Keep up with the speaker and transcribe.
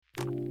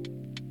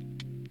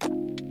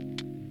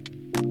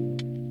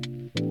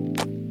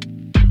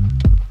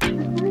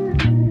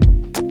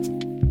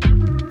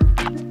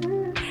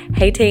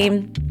Hey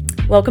team,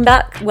 welcome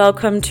back.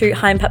 Welcome to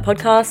High Impact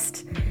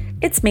Podcast.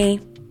 It's me,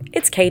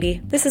 it's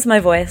Katie. This is my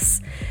voice.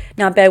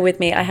 Now bear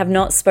with me, I have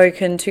not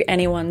spoken to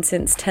anyone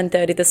since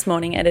 10:30 this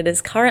morning and it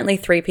is currently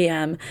 3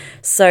 p.m.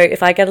 So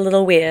if I get a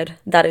little weird,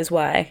 that is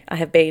why I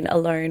have been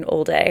alone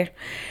all day.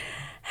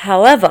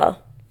 However,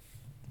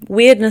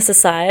 weirdness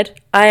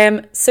aside, I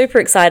am super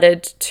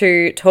excited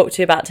to talk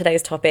to you about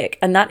today's topic,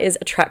 and that is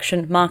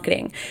attraction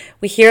marketing.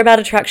 We hear about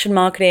attraction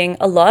marketing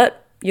a lot.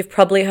 You've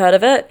probably heard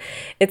of it.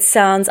 It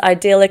sounds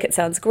idyllic. It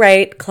sounds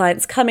great.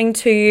 Clients coming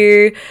to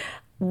you.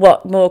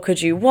 What more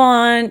could you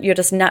want? You're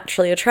just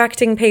naturally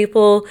attracting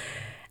people.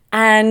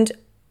 And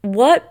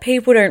what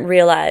people don't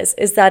realize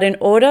is that in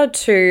order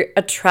to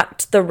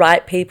attract the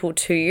right people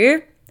to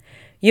you,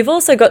 you've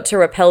also got to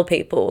repel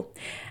people.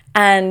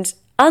 And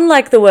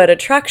unlike the word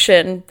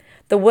attraction,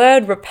 the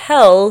word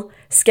repel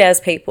scares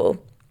people.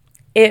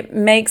 It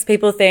makes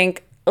people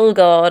think, oh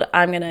God,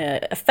 I'm going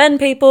to offend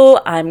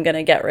people. I'm going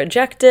to get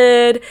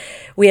rejected.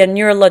 We are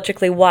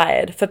neurologically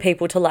wired for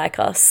people to like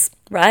us,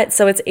 right?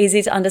 So it's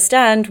easy to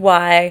understand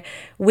why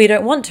we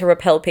don't want to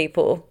repel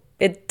people.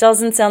 It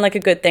doesn't sound like a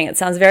good thing. It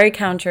sounds very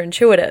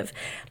counterintuitive.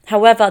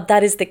 However,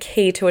 that is the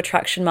key to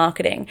attraction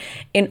marketing.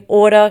 In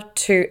order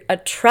to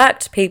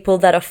attract people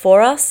that are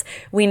for us,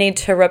 we need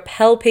to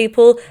repel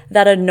people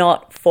that are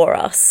not for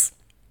us.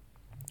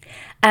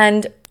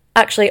 And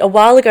actually, a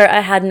while ago,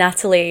 I had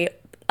Natalie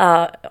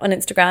on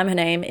Instagram. Her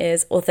name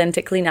is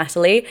Authentically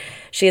Natalie.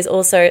 She is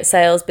also a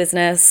sales,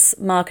 business,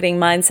 marketing,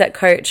 mindset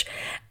coach.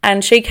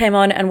 And she came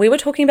on and we were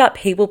talking about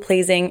people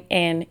pleasing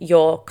in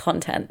your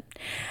content.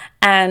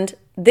 And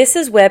this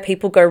is where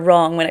people go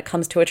wrong when it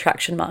comes to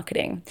attraction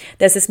marketing.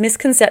 There's this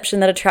misconception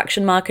that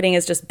attraction marketing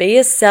is just be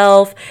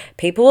yourself,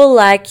 people will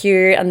like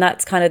you, and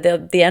that's kind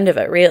of the end of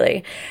it,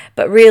 really.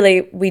 But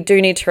really, we do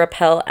need to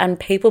repel, and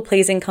people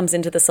pleasing comes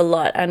into this a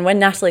lot. And when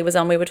Natalie was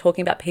on, we were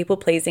talking about people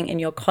pleasing in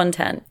your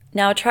content.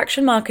 Now,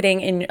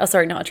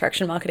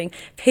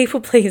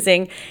 people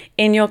pleasing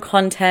in your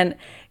content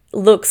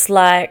looks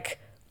like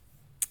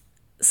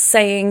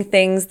saying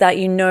things that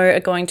you know are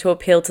going to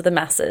appeal to the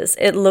masses.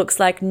 It looks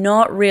like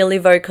not really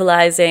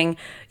vocalizing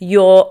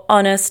your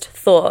honest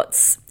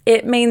thoughts.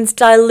 It means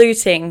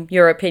diluting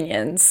your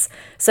opinions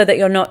so that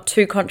you're not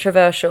too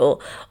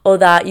controversial or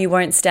that you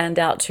won't stand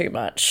out too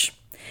much,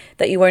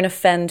 that you won't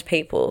offend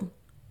people.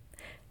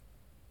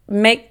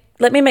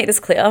 Let me make this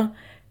clear.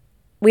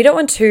 We don't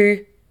want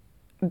to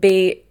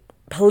be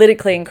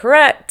politically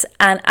incorrect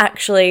and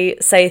actually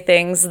say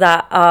things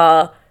that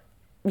are,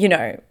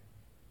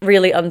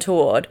 really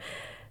untoward.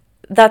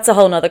 That's a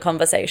whole nother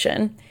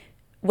conversation.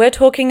 We're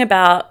talking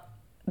about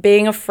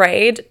being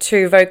afraid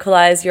to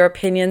vocalize your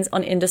opinions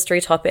on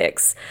industry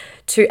topics,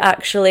 to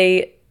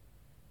actually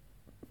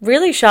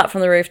really shout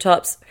from the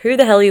rooftops who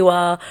the hell you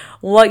are,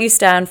 what you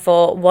stand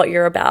for, what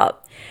you're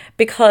about.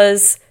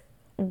 Because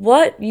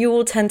what you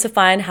will tend to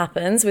find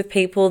happens with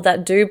people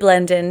that do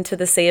blend into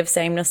the sea of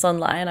sameness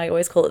online. I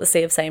always call it the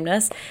sea of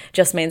sameness.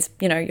 Just means,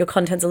 your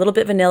content's a little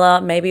bit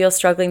vanilla. Maybe you're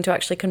struggling to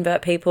actually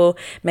convert people.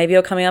 Maybe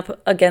you're coming up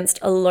against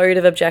a load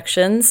of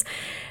objections.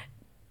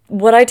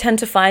 What I tend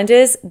to find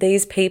is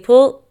these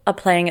people are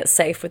playing it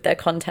safe with their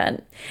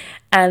content,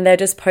 and they're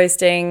just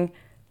posting,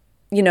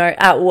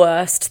 at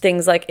worst,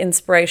 things like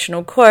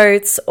inspirational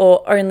quotes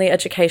or only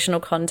educational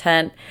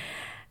content.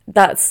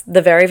 That's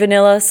the very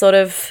vanilla sort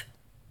of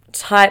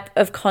type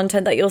of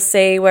content that you'll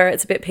see where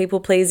it's a bit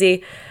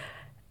people-pleasy.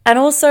 And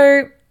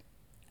also,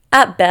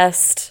 at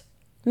best,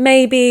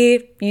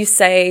 maybe you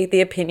say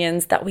the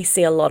opinions that we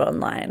see a lot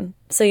online.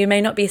 So you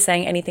may not be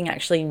saying anything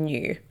actually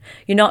new.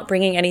 You're not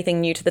bringing anything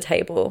new to the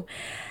table.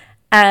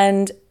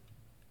 And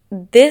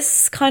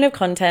this kind of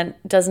content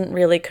doesn't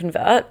really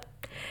convert.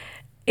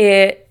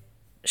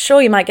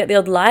 Sure, you might get the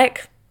odd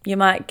like, you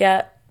might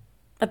get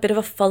a bit of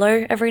a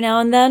follow every now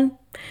and then,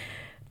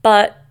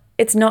 but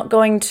it's not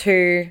going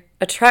to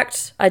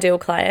attract ideal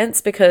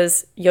clients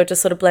because you're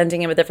just sort of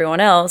blending in with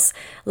everyone else,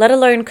 let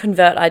alone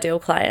convert ideal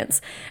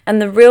clients.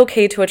 And the real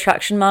key to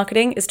attraction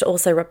marketing is to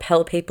also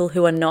repel people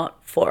who are not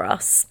for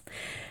us.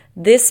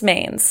 This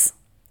means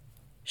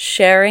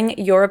sharing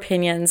your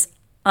opinions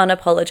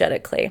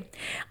unapologetically.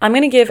 I'm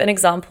going to give an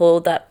example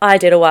that I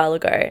did a while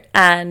ago,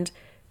 and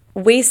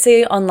we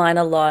see online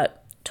a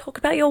lot. Talk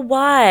about your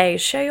why,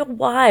 share your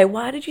why.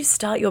 Why did you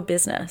start your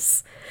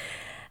business?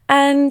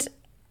 And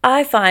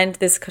I find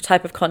this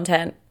type of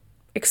content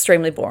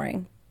extremely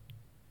boring.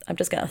 I'm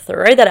just going to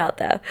throw that out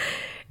there.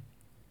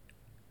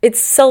 It's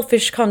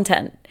selfish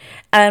content.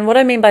 And what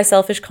I mean by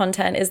selfish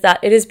content is that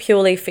it is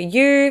purely for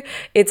you.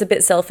 It's a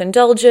bit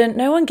self-indulgent.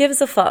 No one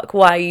gives a fuck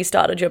why you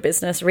started your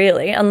business,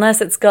 really,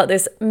 unless it's got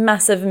this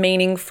massive,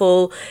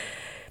 meaningful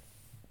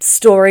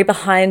story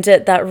behind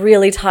it that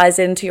really ties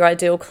into your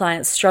ideal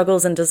client's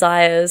struggles and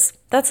desires.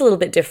 That's a little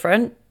bit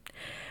different.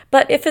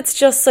 But if it's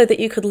just so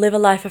that you could live a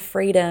life of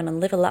freedom and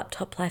live a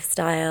laptop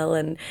lifestyle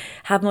and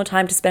have more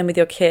time to spend with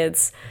your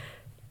kids,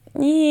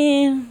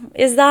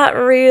 is that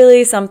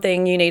really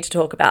something you need to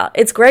talk about?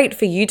 It's great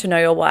for you to know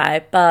your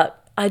why,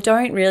 but I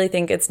don't really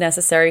think it's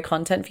necessary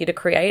content for you to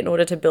create in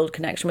order to build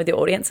connection with your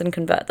audience and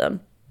convert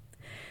them.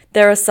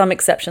 There are some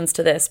exceptions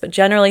to this, but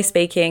generally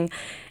speaking,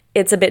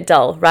 it's a bit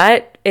dull,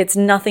 right? It's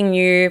nothing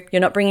new.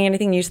 You're not bringing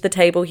anything new to the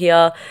table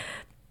here.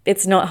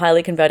 It's not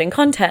highly converting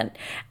content.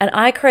 And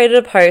I created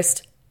a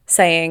post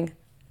saying,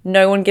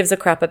 no one gives a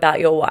crap about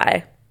your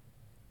why.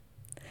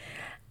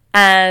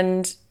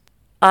 And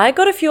I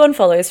got a few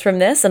unfollows from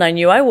this, and I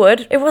knew I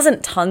would. It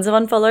wasn't tons of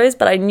unfollows,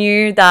 but I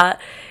knew that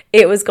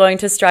it was going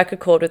to strike a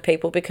chord with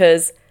people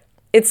because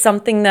it's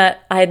something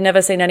that I had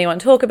never seen anyone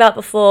talk about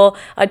before.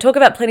 I'd talk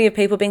about plenty of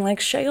people being like,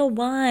 share your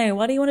why.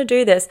 Why do you want to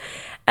do this?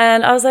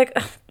 And I was like,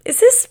 is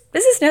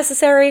this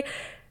necessary?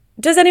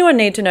 Does anyone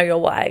need to know your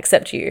why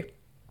except you?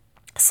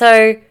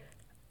 So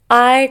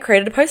I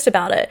created a post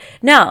about it.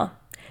 Now,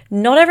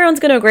 not everyone's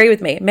going to agree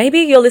with me. Maybe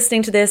you're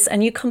listening to this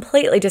and you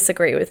completely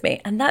disagree with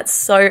me, and that's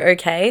so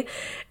okay.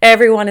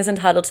 Everyone is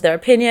entitled to their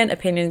opinion.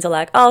 Opinions are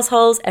like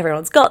assholes.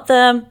 Everyone's got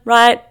them,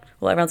 right?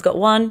 Well, everyone's got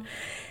one.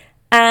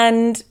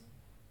 And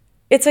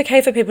it's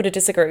okay for people to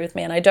disagree with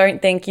me, and I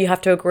don't think you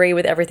have to agree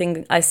with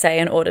everything I say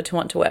in order to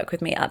want to work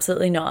with me.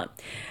 Absolutely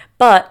not.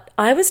 But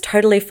I was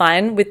totally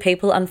fine with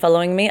people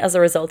unfollowing me as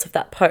a result of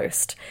that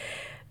post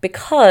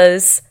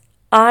because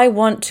I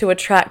want to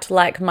attract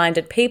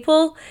like-minded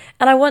people,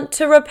 and I want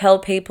to repel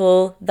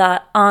people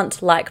that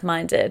aren't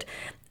like-minded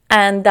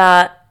and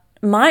that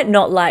might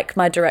not like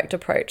my direct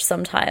approach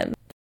sometimes.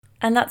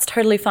 And that's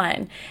totally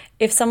fine.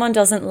 If someone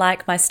doesn't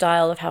like my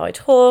style of how I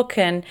talk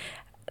and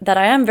that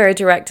I am very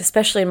direct,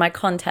 especially in my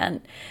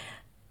content,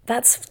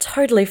 that's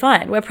totally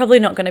fine. We're probably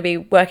not going to be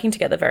working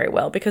together very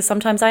well because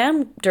sometimes I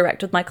am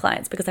direct with my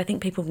clients because I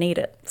think people need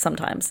it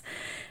sometimes.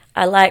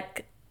 I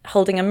like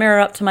holding a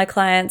mirror up to my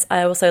clients.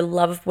 I also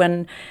love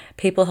when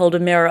people hold a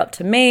mirror up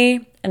to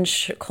me and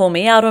call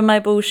me out on my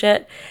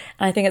bullshit.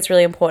 And I think it's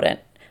really important.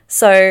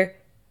 So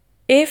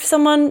if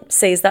someone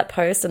sees that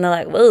post and they're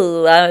like,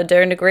 well, I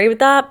don't agree with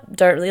that,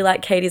 don't really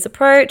like Katie's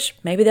approach,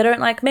 maybe they don't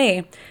like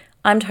me,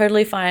 I'm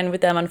totally fine with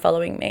them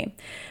unfollowing me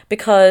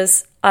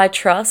because I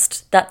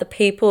trust that the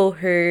people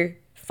who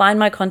find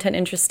my content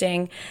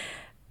interesting,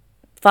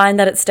 find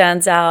that it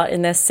stands out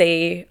in their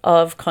sea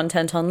of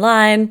content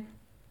online,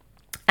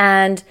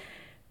 and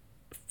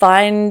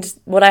find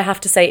what I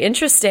have to say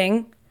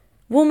interesting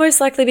will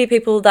most likely be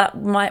people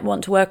that might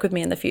want to work with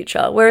me in the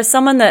future. Whereas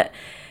someone that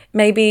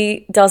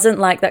maybe doesn't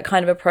like that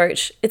kind of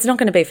approach, it's not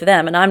going to be for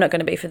them and I'm not going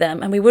to be for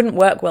them and we wouldn't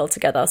work well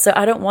together. So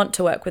I don't want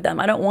to work with them.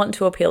 I don't want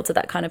to appeal to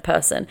that kind of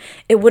person.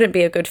 It wouldn't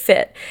be a good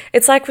fit.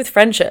 It's like with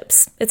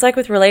friendships. It's like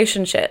with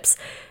relationships.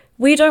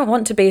 We don't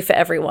want to be for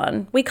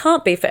everyone. We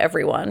can't be for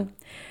everyone.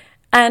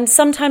 And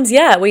sometimes,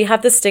 we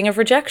have the sting of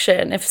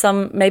rejection. If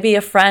maybe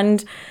a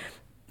friend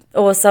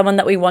or someone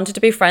that we wanted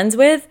to be friends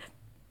with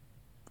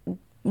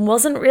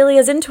wasn't really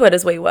as into it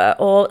as we were,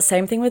 or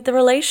same thing with the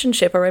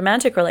relationship, a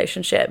romantic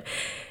relationship.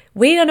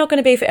 We are not going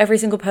to be for every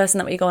single person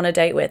that we go on a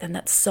date with, and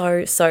that's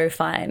so, so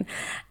fine.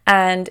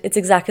 And it's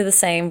exactly the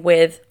same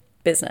with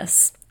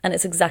business, and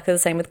it's exactly the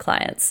same with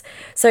clients.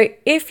 So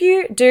if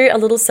you do a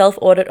little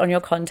self-audit on your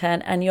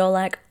content and you're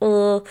like,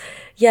 oh,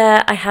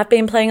 yeah, I have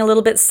been playing a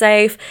little bit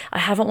safe. I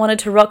haven't wanted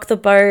to rock the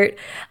boat.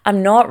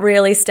 I'm not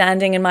really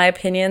standing in my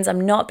opinions.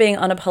 I'm not being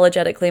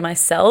unapologetically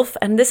myself.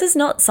 And this is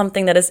not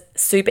something that is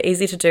super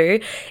easy to do.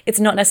 It's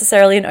not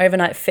necessarily an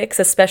overnight fix,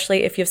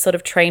 especially if you've sort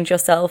of trained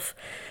yourself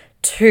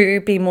to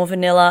be more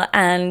vanilla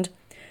and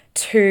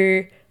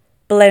to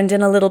blend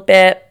in a little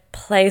bit,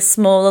 play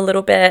small a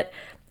little bit.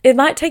 It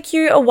might take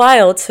you a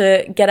while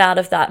to get out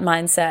of that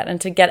mindset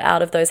and to get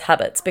out of those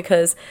habits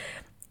because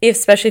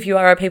especially if you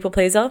are a people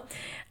pleaser,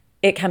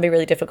 it can be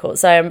really difficult.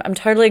 So I'm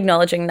totally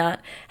acknowledging that.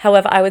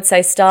 However, I would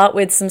say start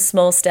with some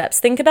small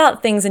steps. Think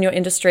about things in your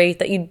industry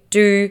that you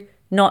do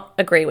not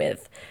agree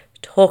with.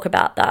 Talk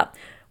about that.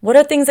 What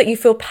are things that you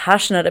feel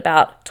passionate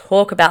about?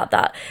 Talk about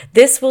that.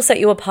 This will set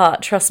you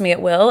apart. Trust me,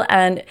 it will.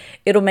 And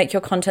it'll make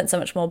your content so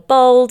much more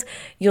bold.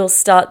 You'll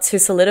start to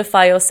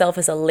solidify yourself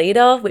as a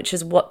leader, which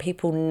is what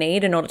people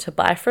need in order to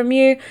buy from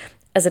you,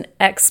 as an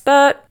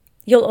expert.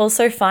 You'll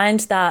also find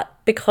that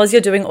because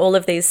you're doing all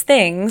of these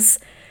things,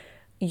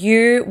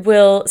 you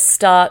will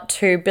start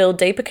to build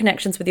deeper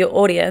connections with your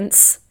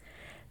audience,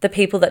 the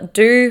people that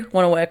do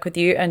want to work with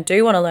you and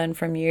do want to learn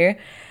from you.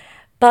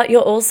 But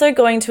you're also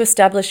going to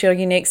establish your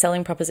unique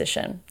selling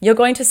proposition. You're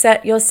going to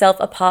set yourself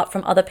apart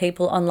from other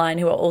people online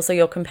who are also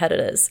your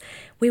competitors.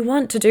 We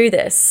want to do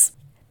this.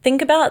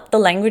 Think about the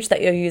language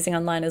that you're using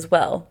online as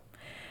well.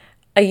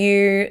 Are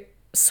you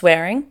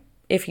swearing?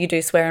 If you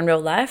do swear in real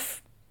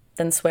life,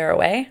 then swear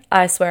away.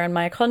 I swear in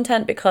my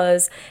content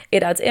because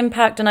it adds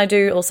impact, and I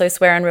do also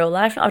swear in real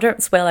life. I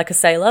don't swear like a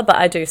sailor, but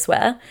I do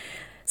swear.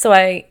 So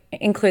I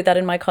include that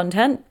in my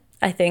content.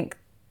 I think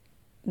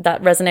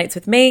that resonates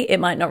with me. It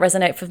might not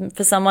resonate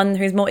for someone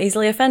who's more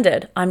easily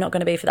offended. I'm not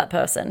going to be for that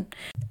person.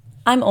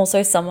 I'm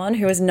also someone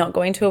who is not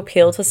going to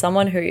appeal to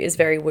someone who is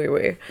very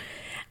woo-woo.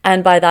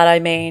 And by that I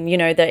mean,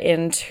 they're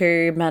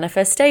into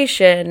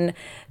manifestation,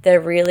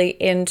 they're really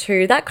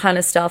into that kind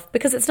of stuff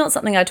because it's not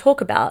something I talk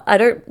about. I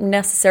don't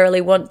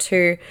necessarily want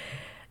to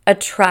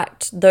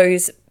attract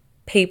those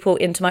people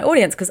into my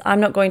audience because I'm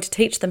not going to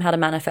teach them how to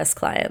manifest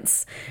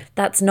clients.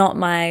 That's not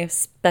my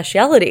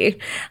speciality.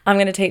 I'm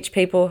going to teach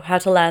people how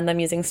to land them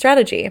using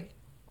strategy.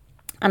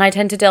 And I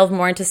tend to delve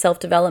more into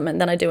self-development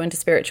than I do into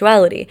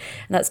spirituality.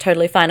 And that's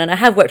totally fine. And I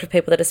have worked with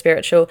people that are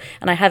spiritual,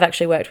 and I have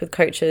actually worked with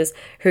coaches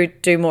who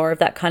do more of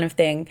that kind of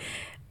thing.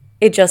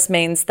 It just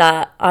means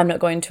that I'm not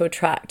going to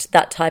attract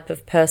that type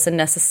of person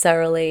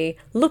necessarily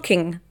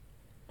looking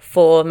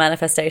for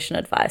manifestation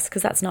advice,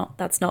 because that's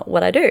not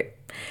what I do.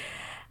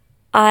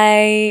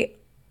 I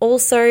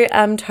also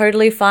am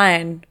totally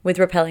fine with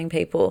repelling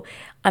people.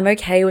 I'm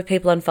okay with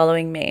people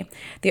unfollowing me.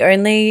 The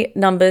only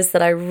numbers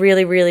that I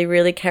really, really,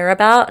 really care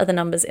about are the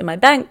numbers in my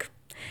bank.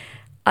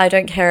 I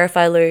don't care if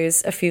I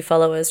lose a few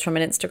followers from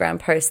an Instagram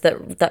post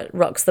that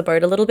rocks the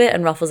boat a little bit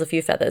and ruffles a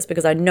few feathers,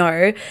 because I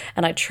know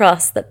and I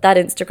trust that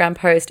Instagram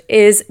post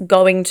is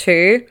going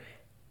to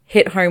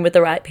hit home with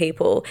the right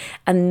people.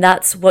 And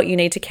that's what you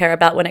need to care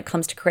about when it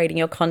comes to creating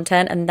your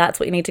content. And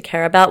that's what you need to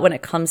care about when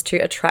it comes to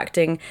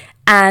attracting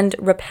and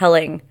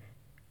repelling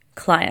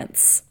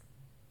clients.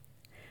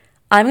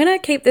 I'm going to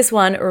keep this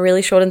one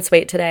really short and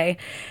sweet today,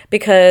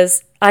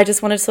 because I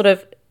just want to sort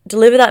of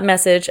deliver that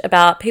message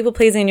about people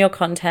pleasing in your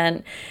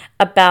content,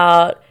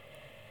 about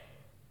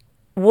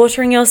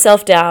watering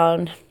yourself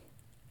down,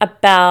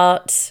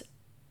 about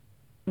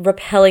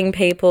repelling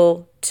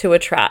people to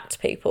attract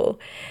people.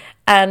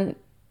 And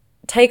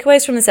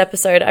takeaways from this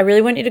episode, I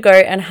really want you to go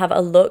and have a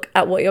look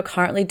at what you're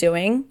currently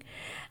doing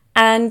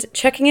and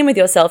checking in with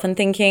yourself and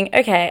thinking,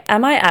 okay,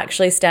 am I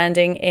actually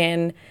standing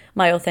in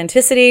my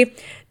authenticity?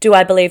 Do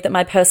I believe that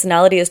my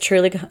personality is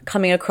truly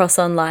coming across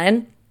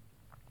online?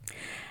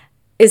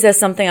 Is there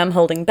something I'm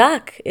holding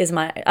back? Am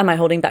I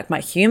holding back my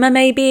humor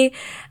maybe?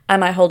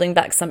 Am I holding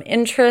back some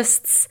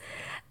interests?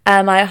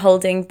 Am I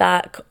holding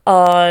back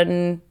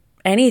on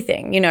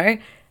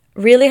anything?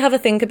 Really have a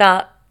think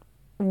about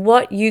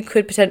what you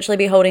could potentially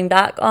be holding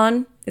back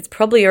on. It's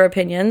probably your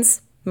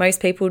opinions.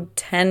 Most people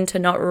tend to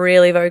not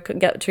really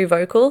get too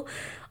vocal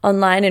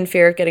online in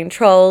fear of getting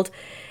trolled,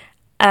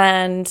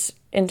 and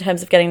in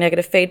terms of getting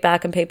negative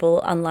feedback and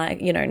people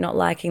not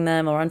liking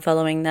them or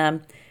unfollowing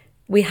them.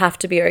 We have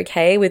to be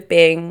okay with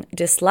being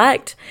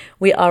disliked.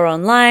 We are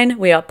online.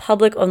 We are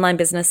public online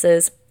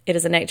businesses. It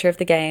is the nature of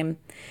the game.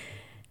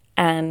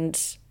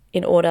 And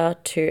in order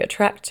to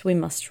attract, we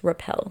must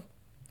repel.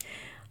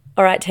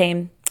 All right,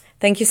 team.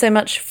 Thank you so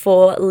much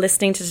for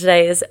listening to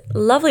today's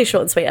lovely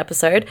short and sweet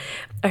episode.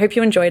 I hope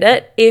you enjoyed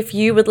it. If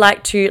you would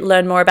like to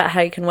learn more about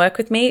how you can work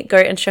with me, go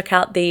and check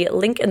out the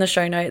link in the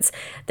show notes.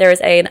 There is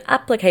an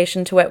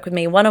application to work with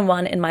me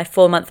one-on-one in my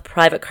 4-month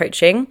private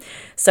coaching.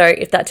 So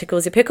if that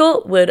tickles your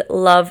pickle, would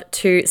love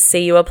to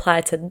see you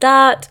apply to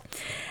that.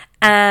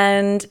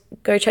 And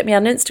go check me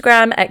out on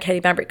Instagram at Katie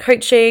Bambrick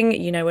Coaching.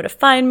 You know where to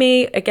find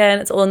me. Again,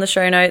 it's all in the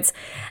show notes.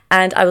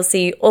 And I will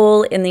see you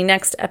all in the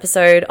next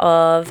episode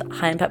of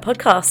High Impact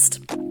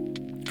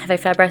Podcast. Have a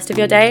fab rest of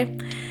your day,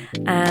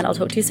 and I'll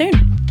talk to you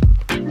soon.